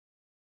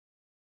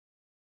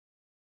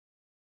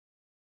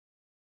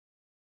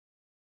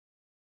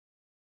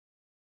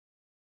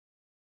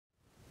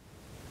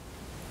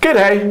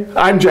G'day,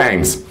 I'm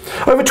James.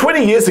 Over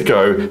 20 years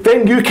ago,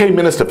 then UK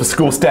Minister for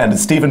School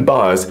Standards Stephen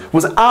Byers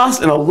was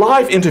asked in a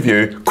live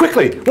interview,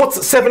 quickly,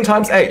 what's 7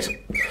 times 8?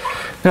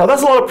 Now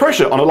that's a lot of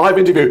pressure on a live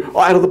interview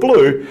out of the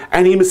blue,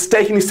 and he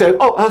mistakenly said,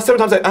 7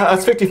 times 8,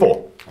 that's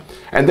 54.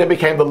 And then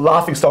became the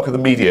laughingstock of the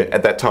media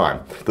at that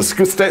time.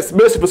 The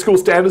Minister for School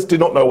Standards did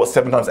not know what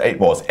 7 times 8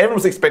 was. Everyone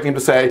was expecting him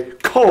to say,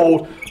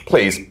 cold,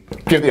 please,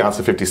 give the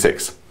answer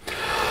 56.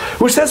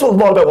 Which says a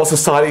lot about what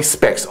society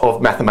expects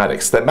of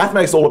mathematics. That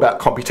mathematics is all about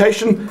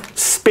computation,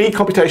 speed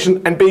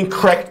computation, and being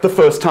correct the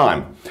first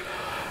time.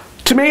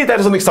 To me, that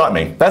doesn't excite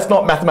me. That's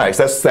not mathematics,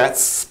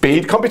 that's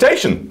speed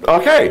computation.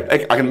 Okay, I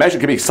can imagine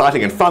it can be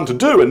exciting and fun to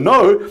do and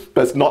know,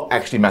 but it's not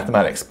actually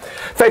mathematics.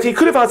 In fact, he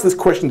could have answered this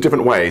question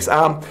different ways.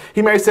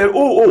 He may have said,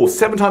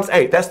 7 times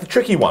 8, that's the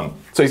tricky one.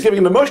 So he's giving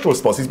an emotional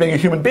response, he's being a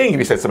human being if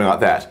he said something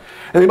like that.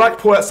 And he might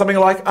pull out something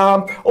like,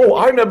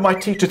 I remember my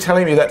teacher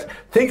telling me that,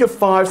 think of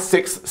 5,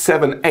 6,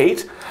 7,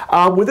 8.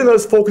 Within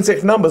those 4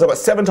 consecutive numbers, I've got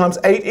 7 times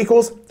 8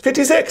 equals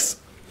 56.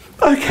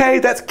 Okay,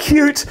 that's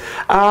cute.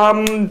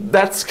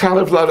 That's kind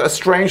of like a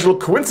strange little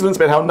coincidence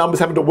about how numbers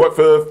happen to work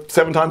for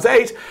 7 times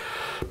 8.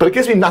 But it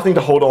gives me nothing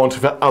to hold on to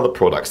for other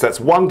products.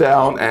 That's 1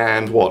 down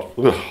and what?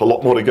 A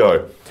lot more to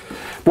go.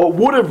 What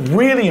would have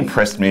really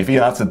impressed me if he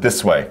answered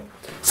this way.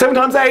 7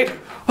 times 8?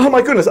 Oh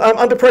my goodness, I'm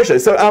under pressure.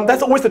 So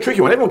that's always the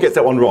tricky one. Everyone gets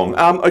that one wrong.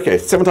 Okay,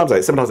 7 times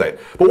 8, 7 times 8.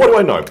 But what do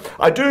I know?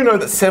 I do know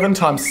that 7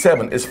 times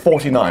 7 is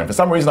 49. For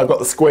some reason, I've got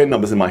the square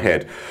numbers in my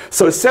head.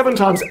 So 7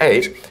 times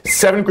 8,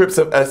 8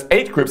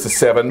 groups of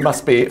 7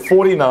 must be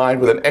 49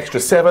 with an extra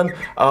 7.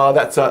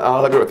 That's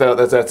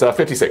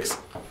 56.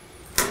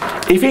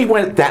 If he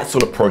went that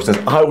sort of process,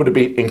 I would have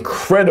been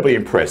incredibly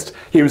impressed.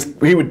 He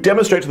would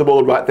demonstrate to the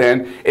world right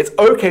then, it's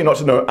okay not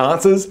to know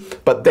answers,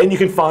 but then you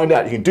can find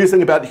out, you can do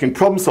something about it, you can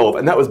problem solve,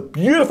 and that was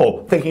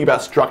beautiful thinking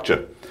about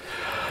structure.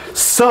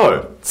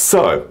 So,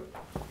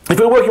 if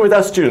we're working with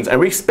our students and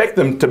we expect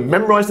them to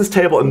memorize this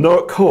table and know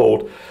it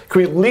cold,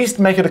 can we at least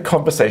make it a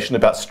conversation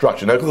about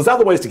structure? Now, because there's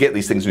other ways to get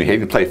these things in your head. You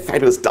can play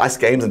fabulous dice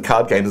games and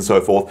card games and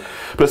so forth.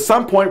 But at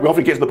some point, we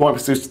often get to the point where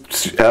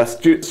students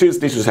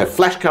need to just have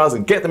flashcards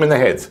and get them in their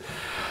heads.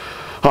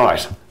 All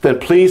right, then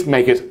please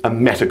make it a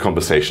meta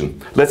conversation.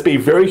 Let's be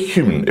very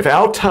human. If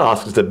our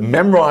task is to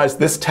memorize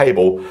this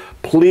table,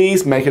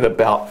 please make it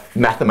about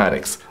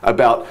mathematics,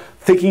 about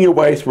thinking your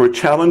way through a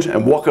challenge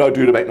and what can I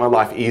do to make my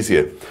life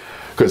easier.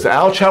 Because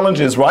our challenge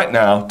is right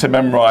now to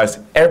memorize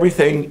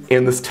everything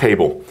in this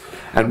table.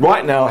 And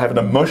right now I have an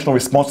emotional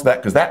response to that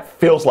because that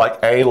feels like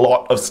a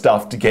lot of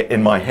stuff to get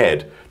in my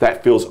head.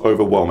 That feels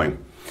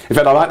overwhelming. In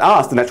fact, I might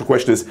ask, the natural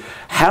question is,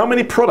 how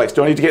many products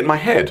do I need to get in my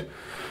head?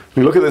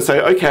 We look at this and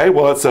say, okay,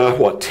 well it's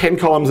 10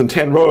 columns and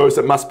 10 rows,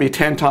 it must be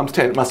 10 times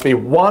 10, it must be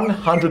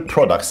 100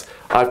 products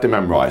I have to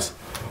memorize.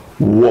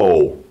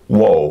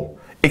 Whoa.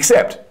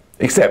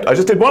 Except, I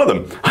just did one of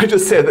them. I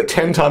just said that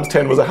 10 times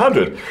 10 was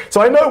 100.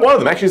 So I know one of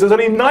them actually says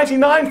only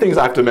 99 things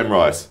I have to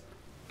memorize.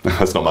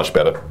 That's not much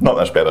better, not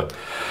much better.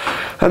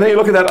 And then you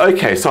look at that,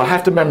 okay, so I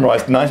have to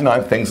memorize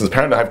 99 things, because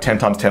apparently I have 10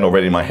 times 10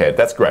 already in my head.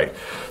 That's great.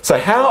 So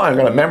how am I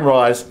going to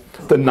memorize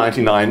the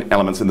 99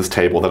 elements in this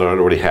table that I don't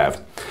already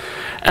have?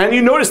 And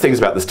you notice things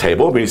about this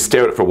table when you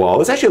stare at it for a while.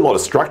 There's actually a lot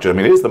of structure. I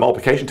mean, it is the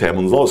multiplication table,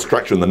 and there's a lot of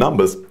structure in the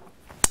numbers.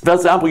 For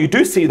example, you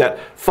do see that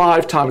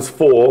 5 times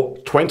 4,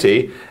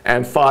 20,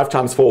 and 5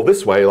 times 4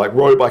 this way, like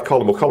row by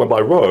column or column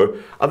by row,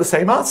 are the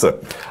same answer.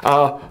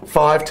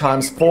 5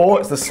 times 4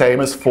 is the same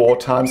as 4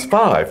 times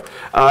 5.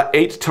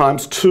 8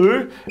 times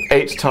 2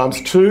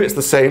 is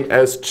the same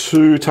as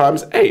 2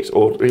 times 8,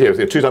 or here,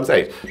 2 times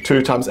 8,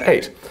 2 times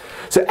 8.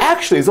 So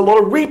actually, there's a lot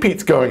of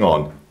repeats going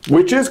on,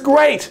 which is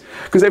great,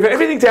 because if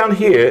everything down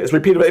here is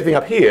repeated with everything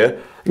up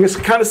here, you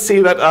can kind of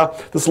see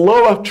that this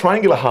lower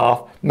triangular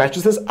half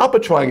matches this upper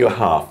triangular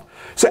half.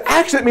 So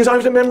actually it means I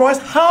have to memorize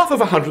half of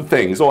 100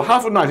 things, or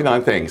half of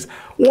 99 things.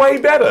 Way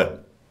better.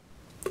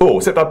 Oh,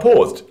 except I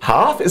paused.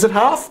 Half? Is it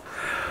half?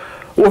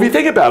 Well, if you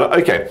think about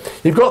it, okay,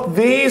 you've got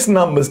these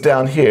numbers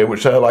down here,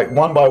 which are like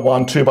 1 by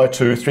 1, 2 by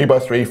 2, 3 by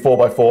 3, 4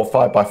 by 4,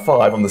 5 by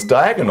 5 on this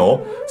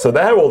diagonal. So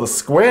they're all the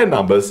square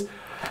numbers.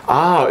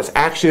 It's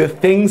actually the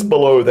things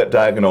below that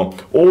diagonal.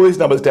 All these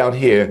numbers down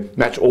here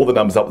match all the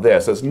numbers up there,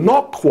 so it's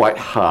not quite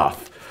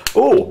half.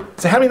 Oh,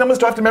 so how many numbers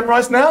do I have to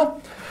memorize now?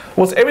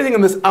 Well, it's everything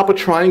in this upper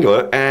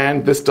triangular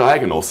and this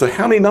diagonal. So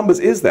how many numbers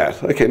is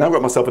that? Okay, now I've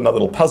got myself another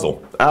little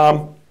puzzle.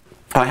 How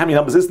many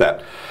numbers is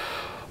that?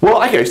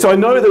 Well, okay, so I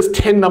know there's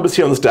 10 numbers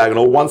here on this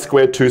diagonal, 1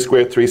 squared, 2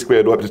 squared, 3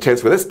 squared, all up to 10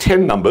 squared. That's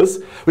 10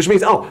 numbers, which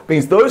means,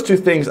 means those two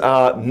things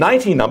are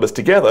 90 numbers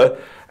together.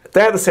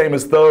 They're the same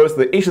as those,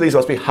 each of these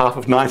must be half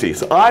of 90.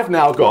 So I've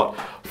now got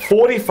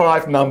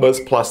 45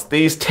 numbers plus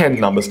these 10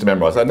 numbers to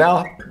memorize. I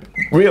now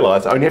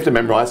realize I only have to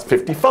memorize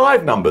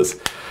 55 numbers.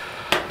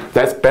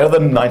 That's better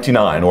than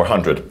 99 or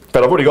 100.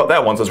 But I've already got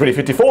that one, so it's really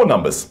 54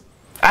 numbers.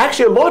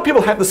 Actually, a lot of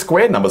people have the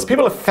square numbers.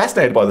 People are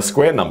fascinated by the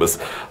square numbers.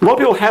 A lot of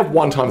people have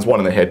 1 times 1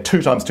 in their head,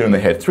 2 times 2 in their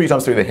head, 3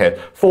 times 3 in their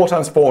head, 4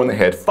 times 4 in their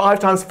head, 5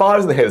 times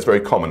 5 in their head is very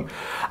common.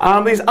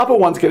 These upper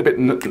ones get a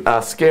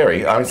bit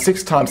scary.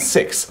 6 times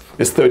 6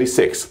 is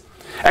 36.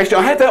 Actually,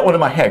 I had that one in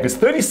my head because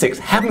 36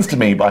 happens to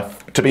be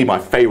my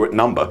favorite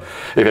number,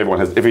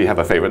 if you have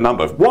a favorite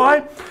number.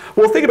 Why?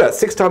 Well, think about it,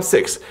 6 times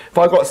 6. If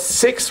I've got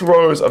 6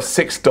 rows of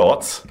 6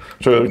 dots,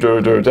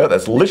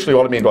 that's literally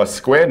what I mean by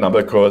square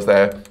number, because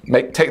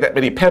take that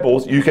many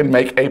pebbles, you can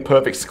make a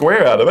perfect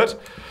square out of it.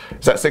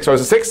 Is that 6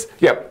 rows of 6?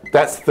 Yep,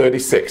 that's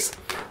 36.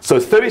 So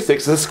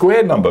 36 is a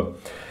square number.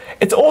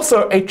 It's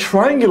also a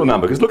triangular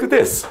number, because look at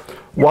this.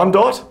 1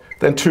 dot,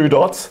 then 2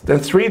 dots, then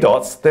 3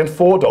 dots, then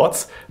 4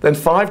 dots, then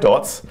 5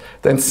 dots,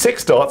 then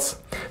 6 dots,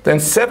 then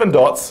 7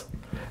 dots,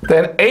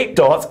 then 8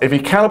 dots. If you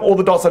count up all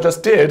the dots I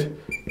just did,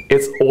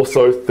 it's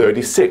also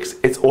 36.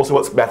 It's also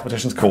what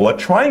mathematicians call a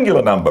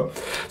triangular number.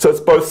 So it's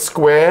both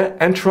square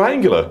and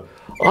triangular.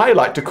 I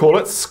like to call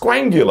it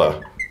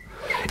squangular.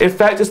 In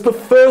fact, it's the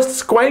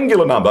first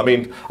squangular number. I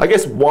mean, I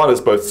guess 1 is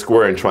both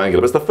square and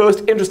triangular, but it's the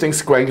first interesting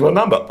squangular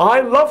number.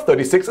 I love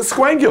 36 as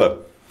squangular.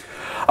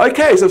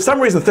 Okay, so for some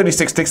reason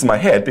 36 sticks in my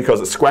head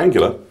because it's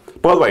squangular.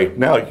 By the way,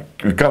 now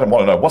you kind of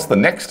want to know, what's the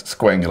next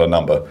squangular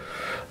number?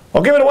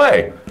 I'll give it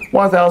away.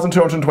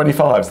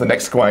 1,225 is the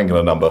next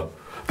squangular number.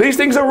 These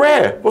things are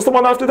rare. What's the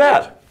one after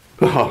that?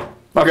 Oh,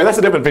 okay, that's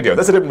a different video.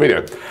 That's a different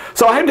video.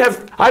 So I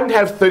didn't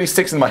have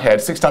 36 in my head.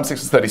 6 times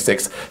 6 is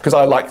 36 because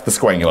I like the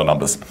squangular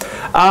numbers.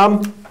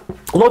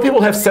 A lot of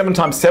people have 7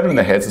 times 7 in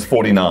their heads is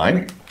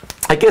 49.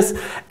 I guess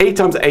 8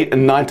 times 8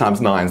 and 9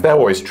 times 9, they're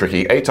always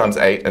tricky. 8 times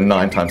 8 and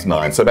 9 times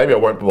 9. So maybe I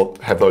won't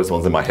have those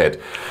ones in my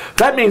head.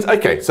 That means,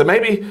 okay, so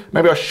maybe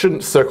I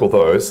shouldn't circle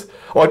those.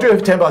 Oh, I do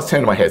have 10 times 10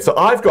 in my head. So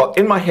I've got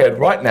in my head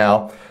right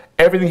now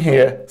everything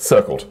here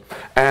circled.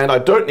 And I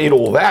don't need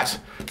all that.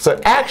 So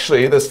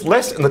actually, there's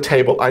less in the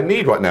table I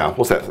need right now.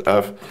 What's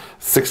that?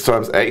 6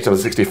 times 8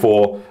 times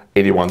 64,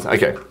 81.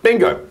 Okay,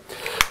 bingo.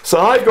 So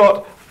I've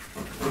got,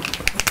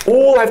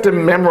 all I have to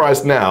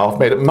memorize now, I've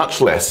made it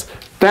much less.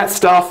 That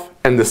stuff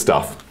and this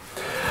stuff.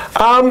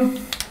 Actually,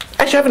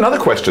 I have another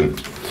question.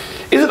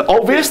 Is it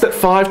obvious that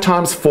 5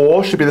 times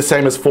 4 should be the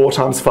same as 4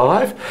 times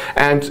 5?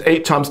 And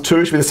 8 times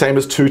 2 should be the same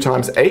as 2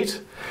 times 8?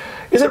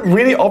 Is it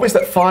really obvious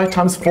that 5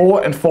 times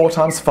 4 and 4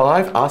 times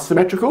 5 are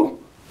symmetrical?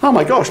 Oh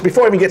my gosh,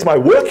 before I even get to my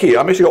work here,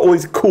 I've actually got all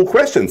these cool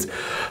questions.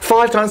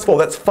 5 times 4,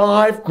 that's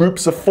 5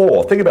 groups of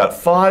 4. Think about it,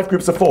 5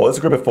 groups of 4. There's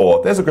a group of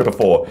 4, there's a group of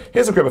 4,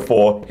 here's a group of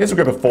 4, here's a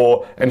group of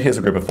 4, and here's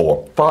a group of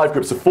 4. 5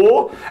 groups of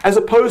 4, as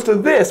opposed to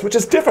this, which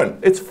is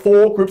different. It's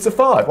 4 groups of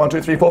 5. 1,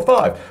 2, 3, 4,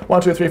 5.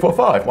 1, 2, 3, 4,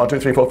 5. 1, 2,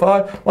 3, 4,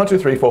 5. 1, 2,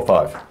 3, 4,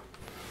 5.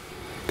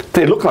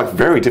 They look like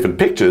very different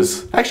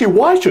pictures. Actually,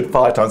 why should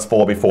 5 times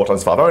 4 be 4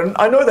 times 5?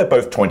 I know they're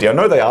both 20, I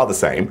know they are the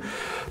same,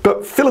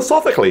 but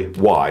philosophically,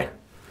 why?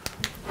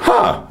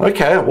 Huh,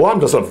 okay, well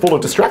I'm just full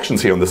of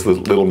distractions here on this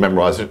little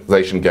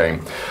memorization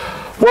game.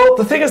 Well,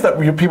 the thing is that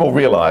people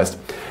realized,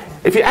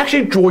 if you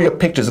actually draw your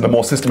pictures in a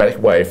more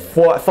systematic way,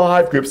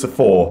 5 groups of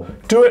 4,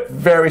 do it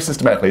very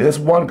systematically. There's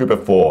 1 group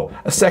of 4,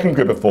 a 2nd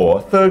group of 4,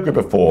 a 3rd group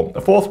of 4,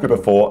 a 4th group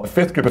of 4, a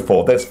 5th group of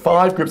 4. There's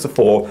 5 groups of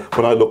 4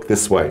 when I look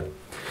this way.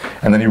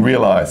 And then you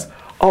realize,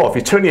 oh, if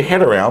you turn your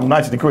head around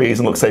 90 degrees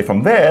and look, say,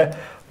 from there,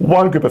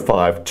 1 group of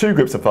 5, 2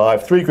 groups of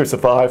 5, 3 groups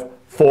of 5,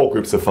 4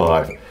 groups of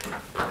 5.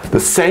 The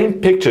same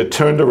picture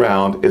turned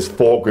around is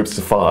 4 groups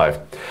of 5.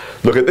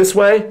 Look at this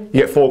way,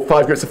 you get 5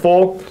 groups of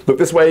 4. Look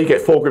this way, you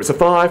get 4 groups of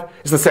 5.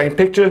 It's the same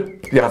picture.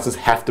 The answers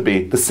have to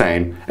be the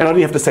same. And I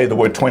only have to say the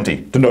word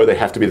 20 to know they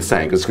have to be the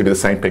same, because it's going to be the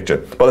same picture.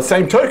 By the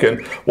same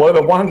token,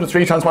 whatever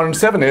 103 times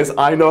 107 is,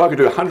 I know I can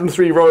do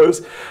 103 rows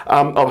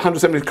of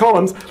 170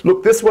 columns.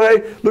 Look this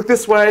way,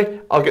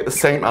 I'll get the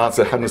same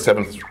answer,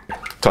 107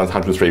 times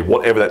 103,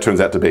 whatever that turns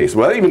out to be. So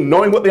without even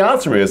knowing what the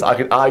answer is, I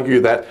can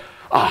argue that,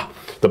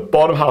 the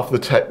bottom half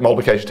of the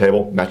multiplication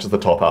table matches the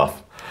top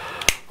half.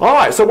 All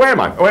right, so where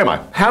am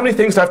I? How many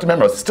things do I have to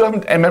memorize? Still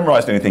haven't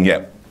memorized anything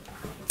yet.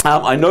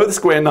 I know the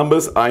square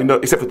numbers, I know,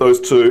 except for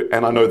those 2,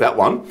 and I know that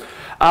one.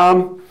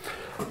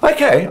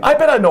 Okay, I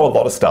bet I know a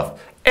lot of stuff.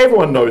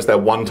 Everyone knows their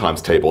 1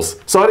 times tables,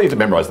 so I don't need to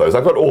memorize those.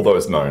 I've got all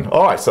those known.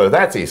 All right, so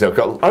that's easy. I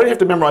don't have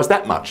to memorize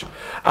that much.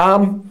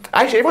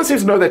 Actually, everyone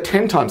seems to know their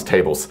 10 times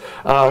tables.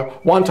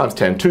 1 times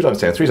 10, 2 times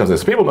 10, 3 times 10.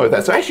 So people know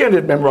that. So actually, I don't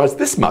need to memorize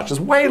this much. There's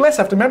way less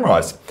I have to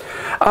memorize.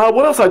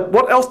 What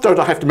else don't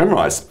I have to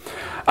memorize?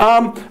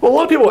 Well, a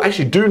lot of people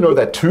actually do know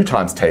their 2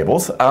 times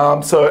tables.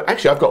 So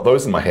actually, I've got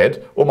those in my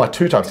head, all my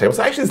 2 times tables.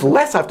 So actually, there's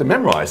less I have to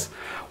memorize.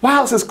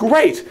 Wow, this is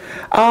great.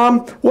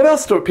 What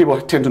else do people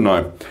tend to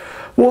know?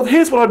 Well,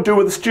 here's what I'd do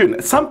with a student.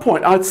 At some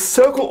point, I'd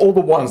circle all the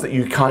ones that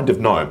you kind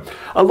of know.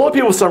 A lot of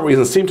people, for some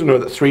reason, seem to know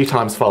that 3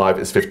 times 5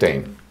 is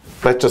 15.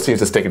 That just seems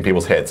to stick in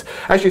people's heads.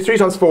 Actually, 3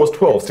 times 4 is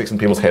 12, sticks in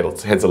people's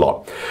heads a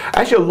lot.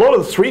 Actually, a lot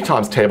of the 3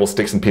 times table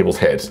sticks in people's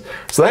heads.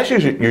 So that's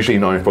usually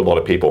known for a lot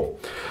of people.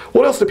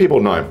 What else do people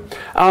know?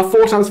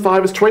 4 times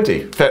 5 is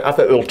 20. After that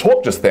little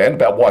talk just then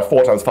about why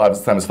 4 times 5 is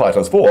the same as 5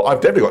 times 4, I've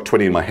definitely got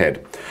 20 in my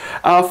head.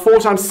 4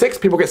 times 6,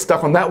 people get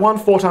stuck on that one.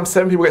 4 times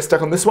 7, people get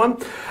stuck on this one.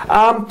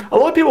 A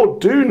lot of people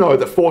do know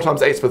that 4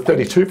 times 8 is for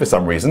 32 for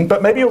some reason,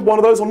 but maybe you're one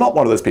of those or not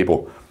one of those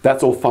people.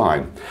 That's all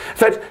fine. In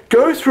fact,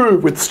 go through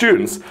with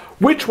students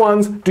which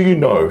ones do you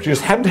know? You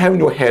just happen to have in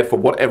your head for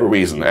whatever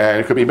reason.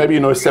 And it could be maybe you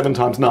know 7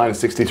 times 9 is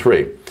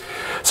 63.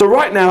 So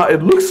right now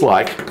it looks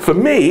like, for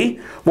me,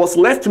 what's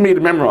left for me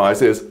to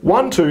memorize is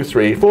 1, 2,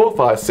 3, 4,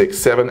 5, 6,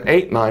 7,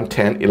 8, 9,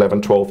 10,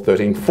 11, 12,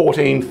 13,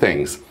 14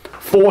 things.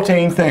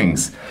 14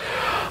 things.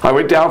 I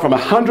went down from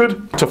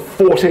 100 to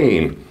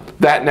 14.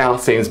 That now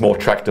seems more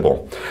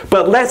tractable.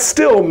 But let's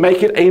still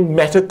make it a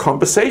meta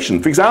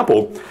conversation. For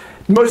example,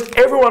 most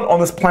everyone on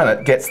this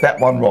planet gets that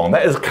one wrong.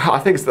 That is, I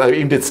think they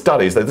even did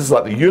studies that this is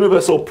like the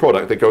universal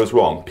product that goes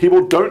wrong.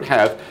 People don't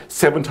have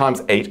 7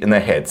 times 8 in their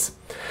heads.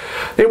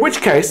 In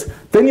which case,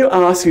 then you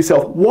ask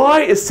yourself,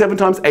 why is 7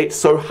 times 8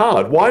 so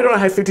hard? Why don't I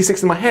have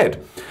 56 in my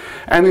head?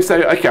 And you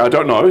say, okay, I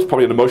don't know, it's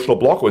probably an emotional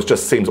block, or it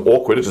just seems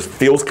awkward, it just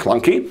feels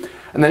clunky.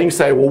 And then you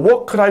say, well,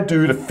 what could I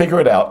do to figure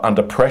it out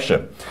under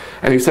pressure?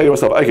 And you say to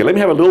yourself, okay, let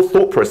me have a little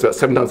thought process about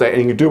 7 times 8,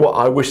 and you can do what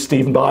I wish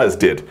Stephen Byers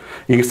did.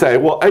 You can say,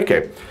 well,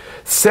 okay,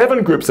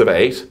 7 groups of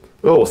 8.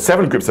 Oh,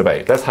 7 groups of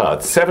 8. That's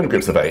hard. 7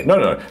 groups of 8.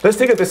 No. Let's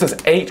think of this as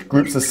 8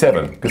 groups of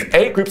 7. Because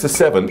 8 groups of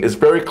 7 is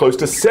very close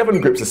to 7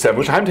 groups of 7,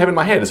 which I happen to have in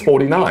my head is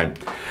 49.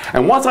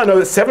 And once I know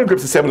that 7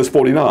 groups of 7 is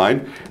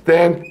 49,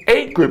 then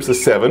 8 groups of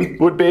 7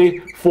 would be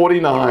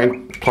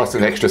 49 plus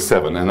an extra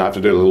 7. And I have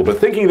to do a little bit of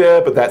thinking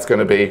there, but that's going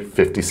to be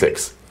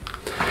 56.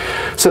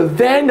 So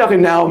then I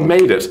can now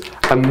made it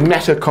a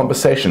meta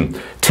conversation.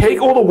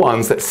 Take all the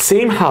ones that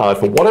seem hard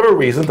for whatever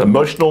reason,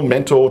 emotional,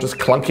 mental, just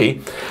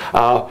clunky.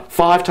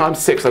 5 times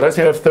 6, I don't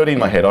seem to have 30 in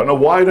my head. I don't know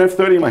why I don't have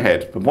 30 in my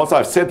head. But once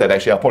I've said that,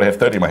 actually, I'll probably have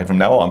 30 in my head from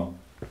now on.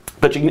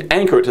 But you can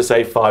anchor it to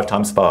say 5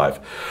 times 5.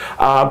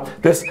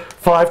 There's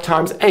 5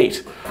 times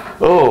 8.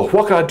 Oh,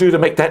 what can I do to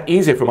make that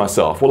easier for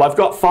myself? Well, I've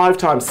got 5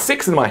 times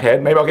 6 in my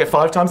head. Maybe I'll get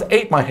 5 times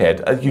 8 in my head.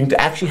 You can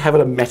actually have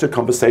it a meta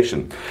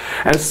conversation.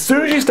 And as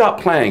soon as you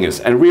start playing it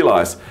and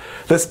realize,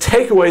 let's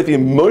take away the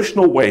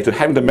emotional weight of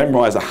having to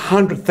memorize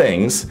 100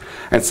 things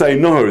and say,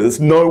 no, there's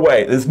no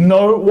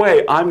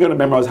way I'm going to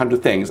memorize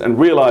 100 things, and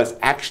realize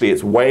actually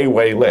it's way,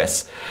 way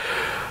less.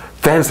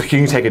 Then you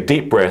can take a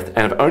deep breath,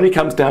 and if it only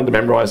comes down to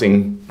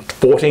memorizing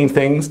 14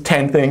 things,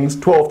 10 things,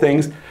 12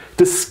 things,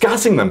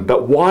 discussing them,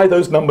 but why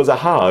those numbers are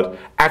hard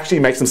actually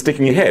makes them stick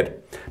in your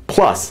head.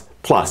 Plus,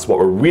 what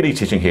we're really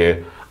teaching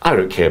here, I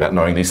don't care about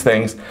knowing these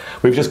things.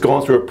 We've just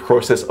gone through a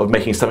process of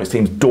making something that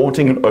seems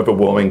daunting and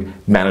overwhelming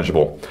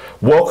manageable.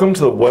 Welcome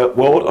to the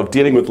world of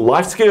dealing with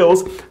life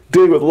skills,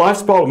 dealing with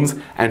life's problems,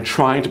 and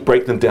trying to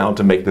break them down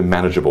to make them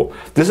manageable.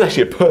 This is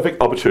actually a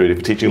perfect opportunity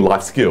for teaching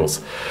life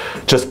skills.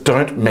 Just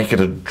don't make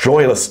it a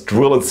joyless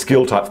drill and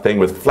skill type thing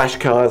with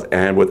flashcards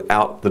and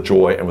without the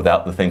joy and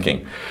without the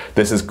thinking.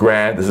 This is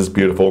grand, this is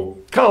beautiful.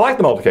 Kind of like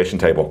the multiplication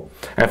table.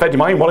 And in fact, you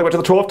might even want to go to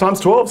the 12 times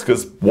 12s,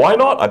 because why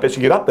not? I bet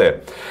you get up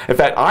there. In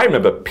fact, I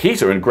remember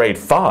Peter in grade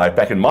 5,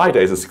 back in my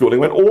days of schooling,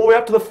 went all the way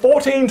up to the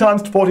 14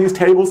 times 14s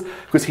tables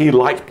because he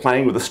liked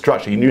playing with the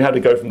structure. He knew how to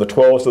go from the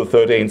 12s to the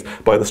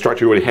 13s by the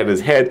structure he already had in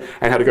his head,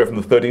 and how to go from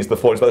the 13s to the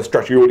 14s by the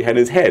structure he already had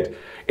in his head.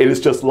 It is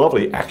just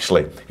lovely,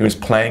 actually. He was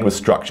playing with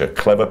structure.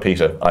 Clever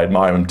Peter. I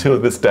admire him till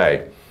this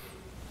day.